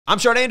I'm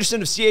Sean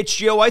Anderson of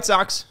CHGO White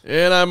Sox.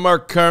 And I'm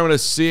Mark Carman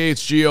of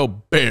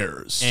CHGO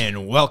Bears.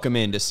 And welcome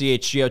into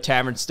CHGO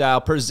Tavern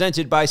Style,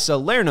 presented by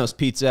Salerno's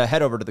Pizza.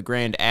 Head over to the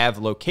Grand Ave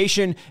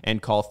location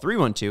and call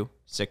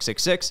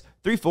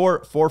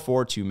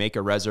 312-666-3444 to make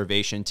a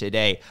reservation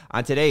today.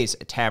 On today's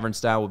Tavern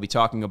Style, we'll be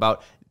talking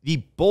about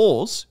the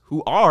Bulls,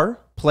 who are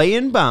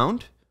play-in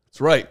bound.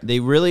 That's right. They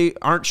really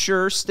aren't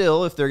sure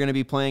still if they're going to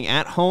be playing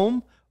at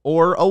home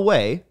or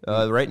away.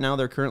 Right now,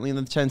 they're currently in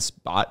the 10th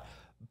spot.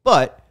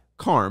 But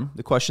Carm,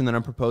 the question that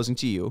I'm proposing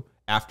to you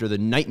after the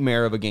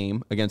nightmare of a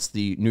game against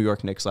the New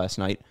York Knicks last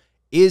night,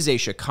 is a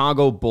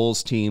Chicago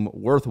Bulls team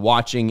worth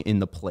watching in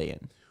the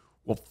play-in?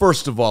 Well,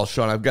 first of all,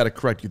 Sean, I've got to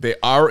correct you. They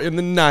are in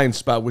the 9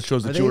 spot, which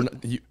shows that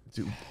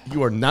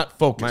you are not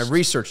focused. My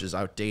research is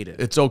outdated.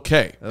 It's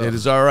okay. Ugh. It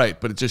is all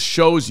right. But it just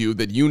shows you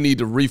that you need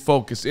to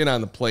refocus in on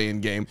the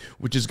play-in game,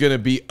 which is going to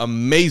be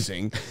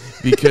amazing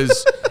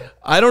because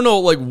I don't know,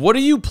 like, what are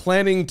you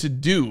planning to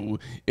do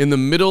in the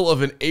middle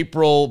of an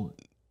April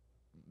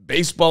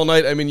baseball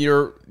night? I mean,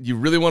 you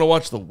really want to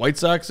watch the White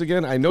Sox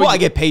again? I know. Well, I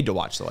get paid to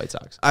watch the White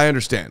Sox. I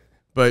understand,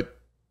 but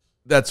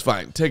that's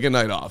fine. Take a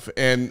night off,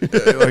 and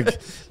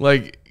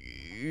like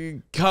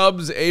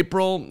Cubs,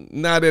 April,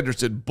 not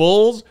interested.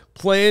 Bulls,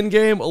 play-in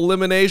game,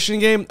 elimination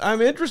game.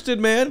 I'm interested,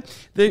 man.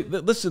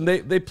 Listen.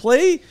 They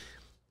play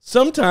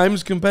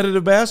sometimes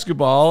competitive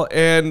basketball,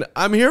 and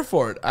I'm here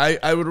for it.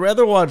 I would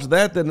rather watch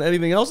that than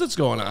anything else that's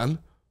going on.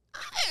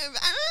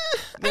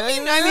 I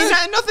mean,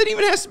 nothing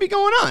even has to be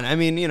going on. I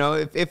mean,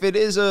 if it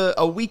is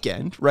a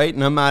weekend, right,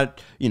 and I'm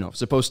not,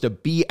 supposed to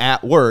be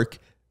at work,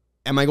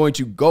 am I going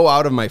to go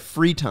out of my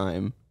free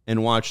time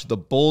and watch the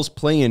Bulls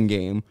play-in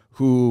game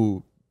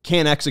who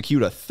can't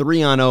execute a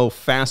 3-on-0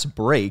 fast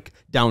break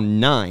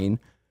down 9,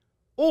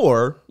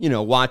 or,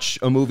 watch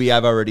a movie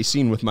I've already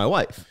seen with my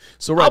wife?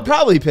 So right, I'll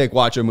probably pick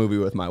watch a movie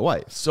with my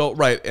wife. So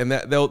right, and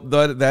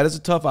that is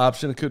a tough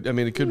option. It could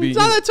be. It's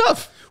not that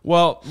tough.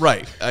 Well,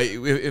 right.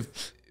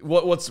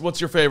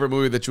 What's your favorite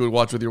movie that you would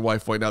watch with your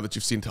wife right now that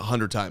you've seen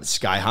 100 times?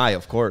 Sky High,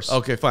 of course.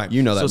 Okay, fine.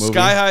 You know that movie.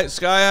 So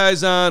Sky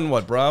High's on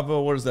what?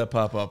 Bravo? Where does that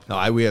pop up?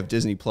 No, we have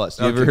Disney Plus.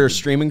 Do you ever hear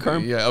streaming,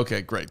 Carm? Yeah.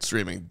 Okay, great.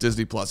 Streaming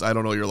Disney Plus. I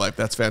don't know your life.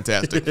 That's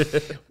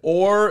fantastic.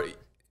 Or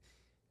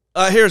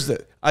here's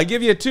I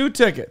give you 2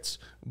 tickets.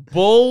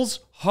 Bulls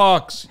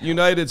Hawks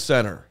United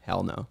Center.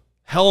 Hell no.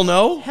 Hell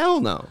no.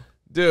 Hell no,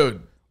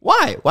 dude.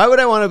 Why? Why would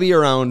I want to be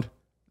around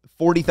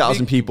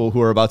 40,000 people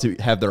who are about to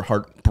have their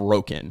heart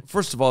broken?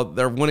 First of all,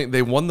 they're winning.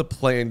 They won the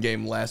play-in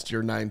game last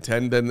year,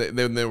 9-10. Then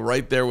they were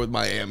right there with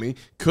Miami.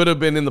 Could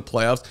have been in the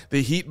playoffs.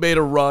 The Heat made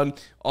a run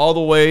all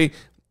the way,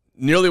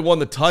 nearly won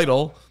the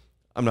title.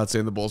 I'm not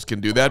saying the Bulls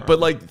can do that, but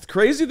like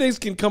crazy things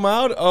can come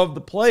out of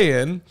the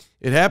play-in.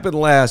 It happened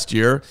last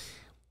year.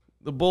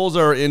 The Bulls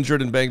are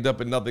injured and banged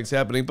up, and nothing's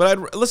happening.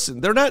 But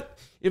listen, they're not.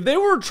 If they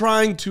were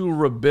trying to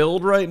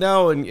rebuild right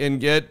now and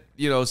get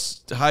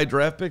high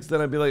draft picks, then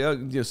I'd be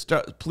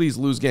like, please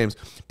lose games.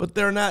 But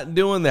they're not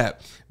doing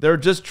that. They're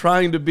just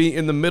trying to be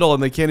in the middle,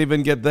 and they can't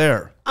even get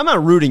there. I'm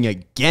not rooting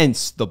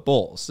against the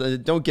Bulls.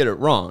 Don't get it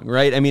wrong,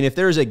 right? I mean, if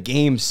there's a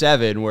Game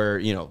 7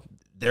 where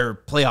their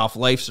playoff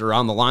lives are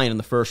on the line in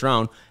the first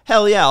round,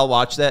 hell yeah, I'll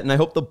watch that, and I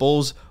hope the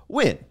Bulls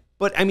win.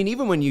 But, I mean,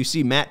 even when you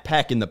see Matt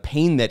Peck and the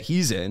pain that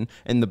he's in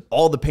and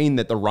all the pain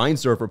that the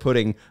Reinsdorf are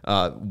putting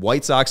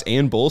White Sox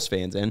and Bulls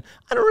fans in,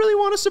 I don't really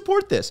want to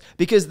support this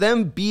because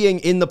them being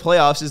in the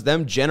playoffs is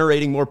them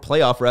generating more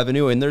playoff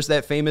revenue. And there's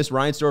that famous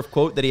Reinsdorf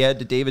quote that he had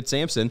to David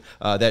Sampson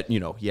that,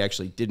 he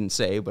actually didn't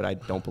say, but I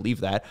don't believe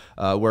that,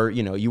 where,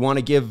 you want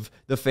to give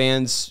the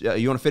fans,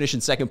 you want to finish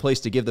in second place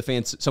to give the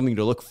fans something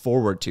to look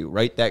forward to,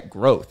 right? That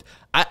growth.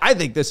 I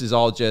think this is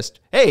all just,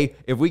 hey,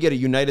 if we get a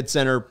United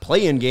Center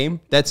play-in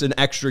game, that's an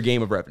extra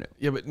game of revenue.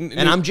 Yeah, but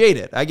and I'm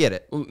jaded. I get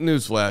it.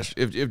 Newsflash: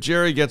 if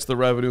Jerry gets the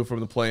revenue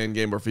from the play-in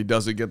game, or if he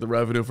doesn't get the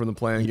revenue from the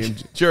play-in game,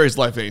 Jerry's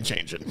life ain't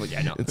changing. Well,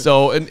 yeah, I know. And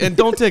so, and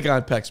don't take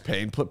on Peck's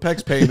pain.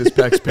 Peck's pain is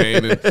Peck's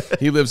pain, and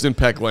he lives in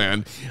Peck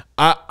land.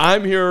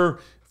 I'm here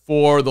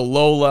for the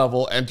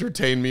low-level,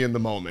 entertain me in the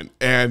moment,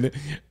 and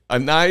a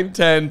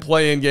 9-10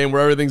 play-in game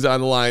where everything's on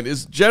the line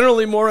is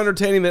generally more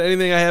entertaining than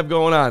anything I have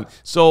going on.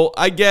 So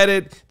I get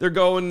it. They're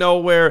going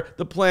nowhere.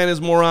 The plan is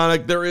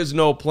moronic. There is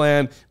no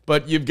plan,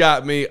 but you've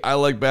got me. I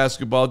like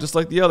basketball just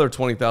like the other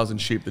 20,000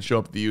 sheep that show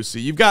up at the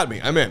UC. You've got me.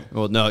 I'm in.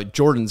 Well, no,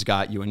 Jordan's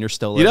got you, and you're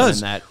still living in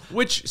that.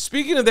 Which,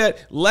 speaking of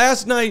that,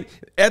 last night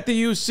at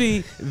the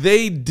UC,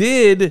 they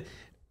did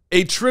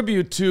a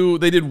tribute to,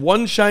 they did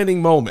One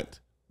Shining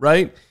Moment,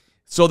 right?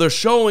 So they're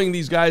showing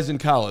these guys in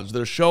college.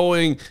 They're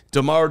showing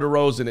DeMar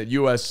DeRozan at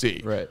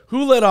USC. Right.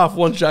 Who led off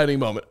One Shining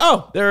Moment?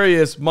 Oh, there he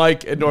is,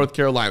 Mike at North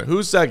Carolina.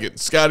 Who's second?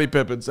 Scottie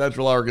Pippen,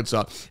 Central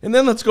Arkansas. And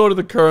then let's go to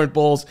the current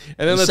Bulls.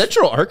 And then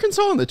Central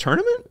Arkansas in the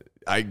tournament?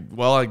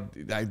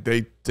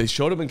 They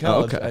showed him in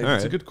college. Oh, okay.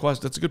 That's a good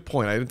question. That's a good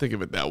point. I didn't think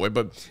of it that way,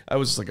 but I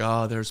was just like,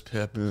 oh, there's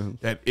Pip,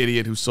 that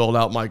idiot who sold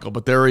out Michael.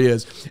 But there he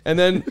is. And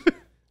then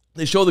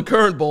they show the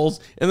current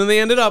Bulls, and then they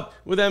ended up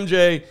with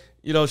MJ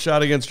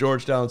shot against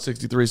Georgetown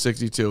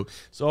 63-62.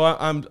 So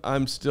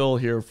I'm still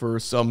here for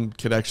some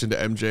connection to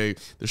MJ.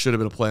 There should have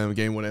been a play-in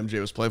game when MJ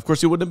was playing. Of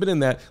course, he wouldn't have been in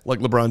that like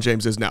LeBron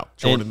James is now.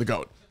 Jordan the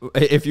GOAT.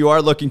 If you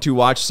are looking to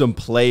watch some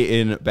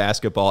play-in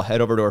basketball,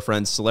 head over to our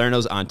friends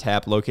Salerno's on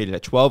Tap, located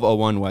at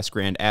 1201 West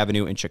Grand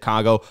Avenue in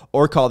Chicago,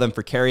 or call them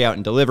for carry-out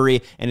and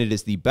delivery, and it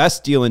is the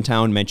best deal in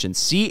town. Mention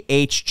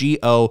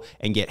CHGO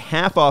and get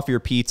half off your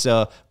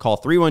pizza. Call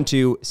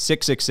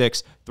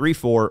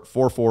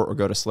 312-666-3444 or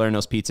go to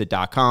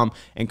salernospizza.com.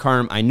 And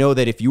Carm, I know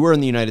that if you were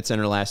in the United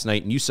Center last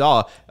night and you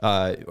saw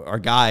our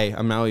guy,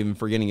 I'm now even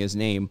forgetting his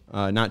name,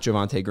 not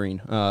Javonte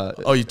Green.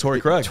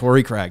 Torrey Craig.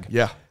 Torrey Craig.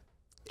 Yeah.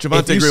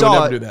 Javonte Green would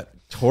never do that.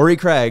 Torrey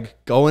Craig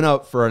going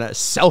up for a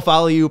self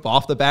alley-oop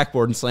off the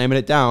backboard and slamming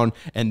it down,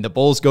 and the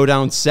Bulls go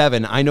down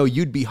 7. I know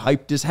you'd be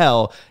hyped as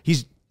hell.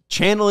 He's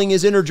channeling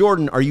his inner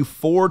Jordan. Are you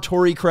for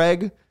Torrey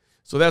Craig?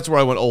 So that's where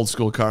I went old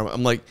school, Carman.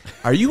 I'm like,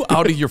 are you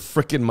out of your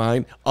freaking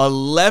mind? A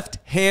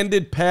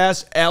left-handed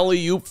pass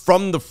alley-oop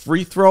from the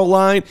free throw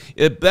line?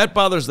 That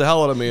bothers the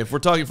hell out of me. If we're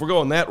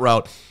going that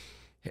route,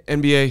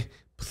 NBA,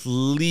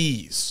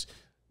 please.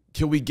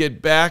 Can we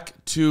get back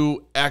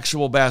to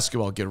actual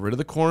basketball? Get rid of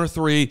the corner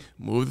three,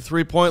 move the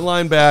three-point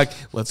line back.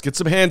 Let's get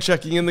some hand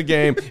checking in the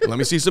game. And let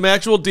me see some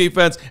actual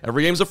defense.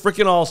 Every game's a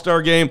freaking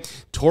all-star game.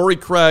 Torrey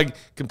Craig,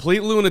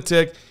 complete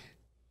lunatic,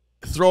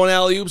 throwing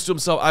alley-oops to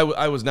himself.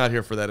 I was not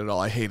here for that at all.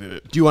 I hated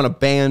it. Do you want to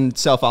ban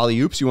self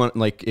alley-oops? You want,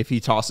 like, if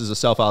he tosses a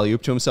self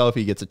alley-oop to himself,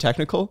 he gets a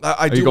technical?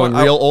 Are you going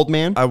real old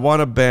man? I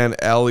want to ban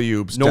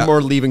alley-oops. No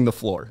more leaving the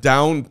floor.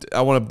 I want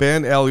to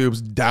ban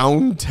alley-oops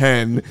down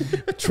 10,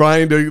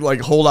 trying to,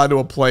 like, hold on to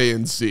a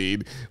play-in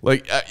seed.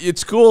 Like,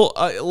 it's cool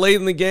late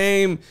in the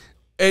game.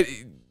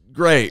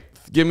 Great.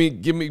 Give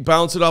me,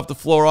 bounce it off the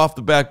floor, off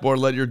the backboard,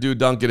 let your dude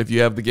dunk it if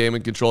you have the game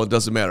in control. It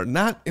doesn't matter.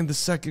 Not in the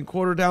second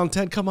quarter down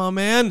 10. Come on,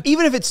 man.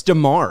 Even if it's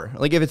DeMar.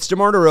 Like, if it's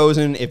DeMar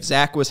DeRozan, if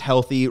Zach was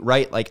healthy,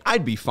 right? Like,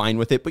 I'd be fine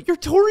with it. But you're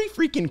Torrey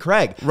freaking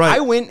Craig. Right.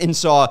 I went and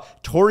saw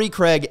Torrey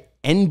Craig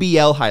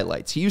NBL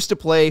highlights. He used to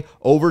play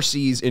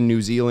overseas in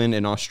New Zealand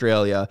and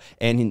Australia,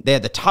 and they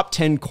had the top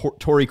 10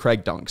 Torrey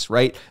Craig dunks,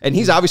 right? And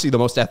he's obviously the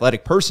most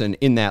athletic person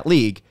in that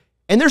league.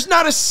 And there's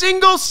not a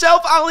single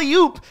self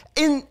alley-oop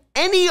in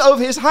any of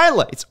his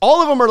highlights.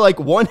 All of them are like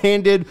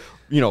one-handed,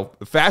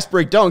 fast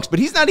break dunks, but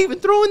he's not even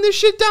throwing this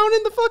shit down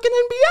in the fucking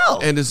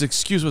NBL. And his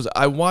excuse was,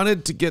 I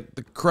wanted to get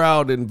the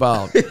crowd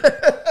involved.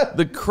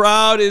 The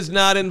crowd is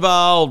not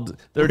involved.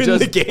 They're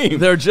just in the game.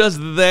 They're just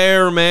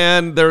there,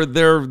 man.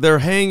 They're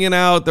hanging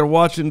out. They're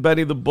watching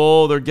Benny the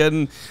Bull. They're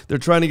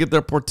trying to get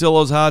their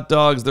Portillo's hot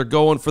dogs. They're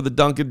going for the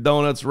Dunkin'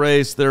 Donuts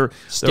race. They're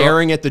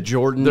staring at the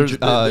Jordan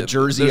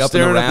jersey up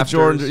in the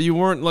rafters. You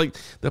weren't like,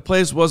 the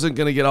place wasn't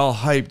going to get all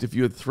hyped if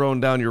you had thrown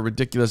down your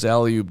ridiculous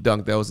alley-oop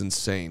dunk. That was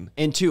insane.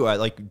 And two,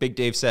 like Big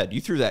Dave said,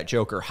 you threw that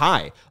joker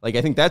high. Like,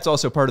 I think that's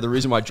also part of the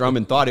reason why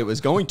Drummond thought it was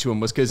going to him,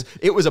 was because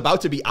it was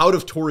about to be out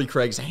of Torrey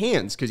Craig's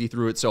hands because he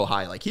threw it so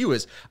high. Like, he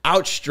was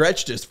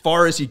outstretched as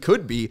far as he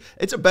could be.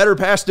 It's a better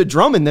pass to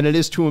Drummond than it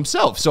is to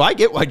himself. So I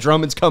get why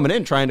Drummond's coming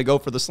in trying to go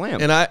for the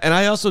slam. And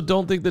I also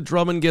don't think that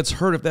Drummond gets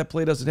hurt if that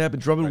play doesn't happen.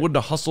 Drummond wouldn't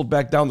have hustled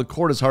back down the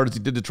court as hard as he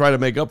did to try to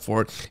make up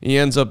for it. He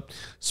ends up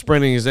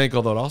spraining his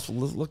ankle, though. It also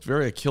looked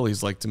very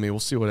Achilles-like to me. We'll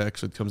see what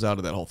actually comes out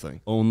of that whole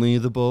thing. Only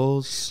the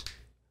Bulls.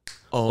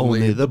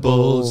 Only the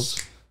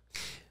Bulls.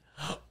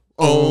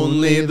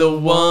 Only the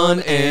one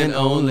and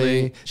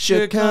only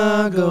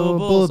Chicago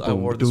Bulls. I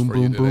wore this for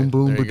you today.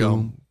 There you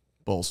go.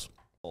 Bulls.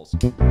 We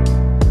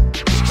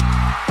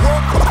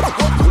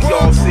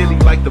all silly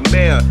like the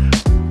mayor.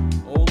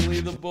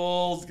 Only the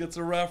Bulls gets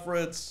a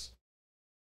reference.